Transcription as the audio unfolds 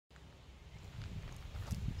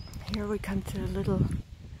Here we come to a little,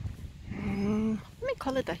 let me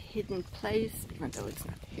call it a hidden place, even though it's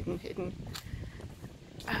not hidden.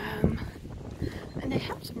 And they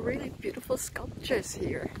have some really beautiful sculptures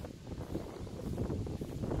here.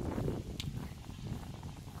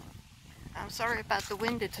 I'm sorry about the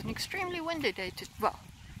wind, it's an extremely windy day well,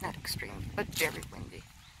 not extreme, but very windy.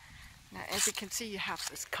 Now as you can see, you have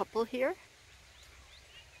this couple here.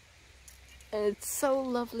 It's so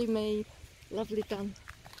lovely made, lovely done.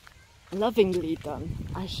 Lovingly done,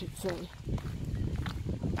 I should say.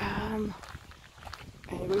 And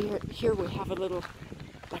here we have a little,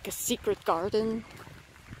 like a secret garden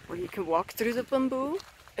where you can walk through the bamboo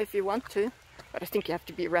if you want to, but I think you have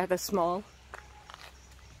to be rather small.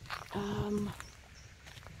 And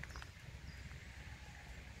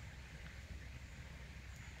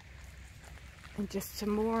just some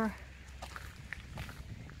more,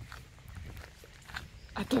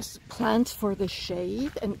 I guess, plants for the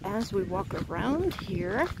shade. And as we walk around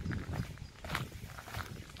here,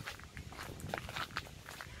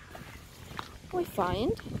 we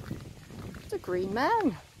find the green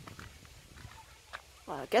man.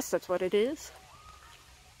 Well, I guess that's what it is.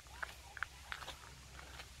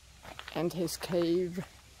 And his cave.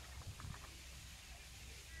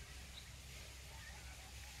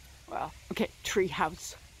 Well, okay, tree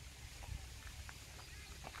house.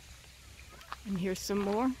 And here's some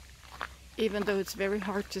more, even though it's very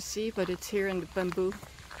hard to see, but it's here in the bamboo.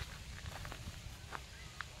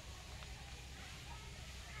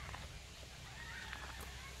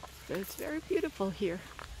 So it's very beautiful here.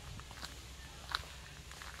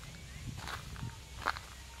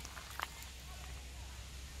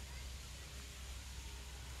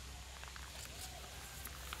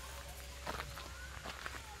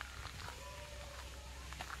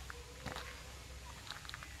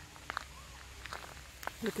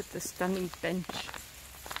 Look at the stunning bench.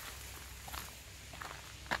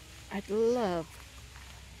 I'd love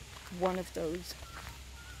one of those.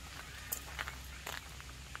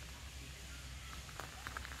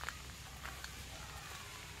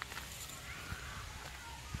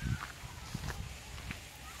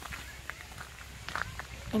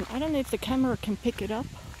 And I don't know if the camera can pick it up,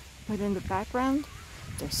 but in the background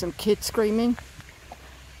there's some kids screaming.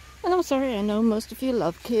 And I'm sorry, I know most of you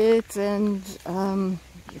love kids and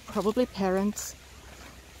you're probably parents.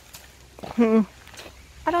 I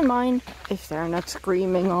don't mind if they're not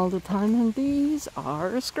screaming all the time, and these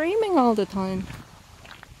are screaming all the time.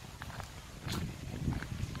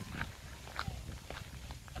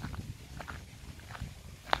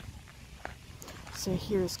 So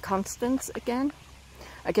here's Constance again.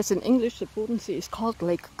 I guess in English the Bodensee is called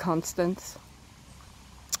Lake Constance.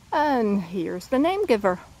 And here's the name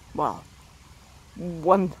giver. Well,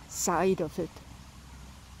 one side of it.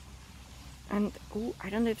 And oh, I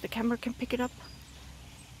don't know if the camera can pick it up,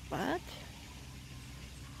 but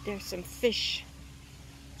there's some fish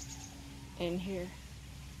in here.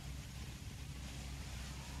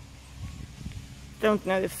 Don't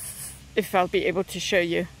know if I'll be able to show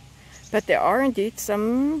you, but there are indeed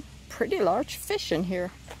some pretty large fish in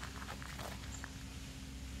here.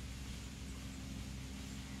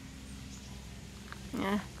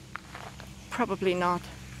 Yeah, probably not.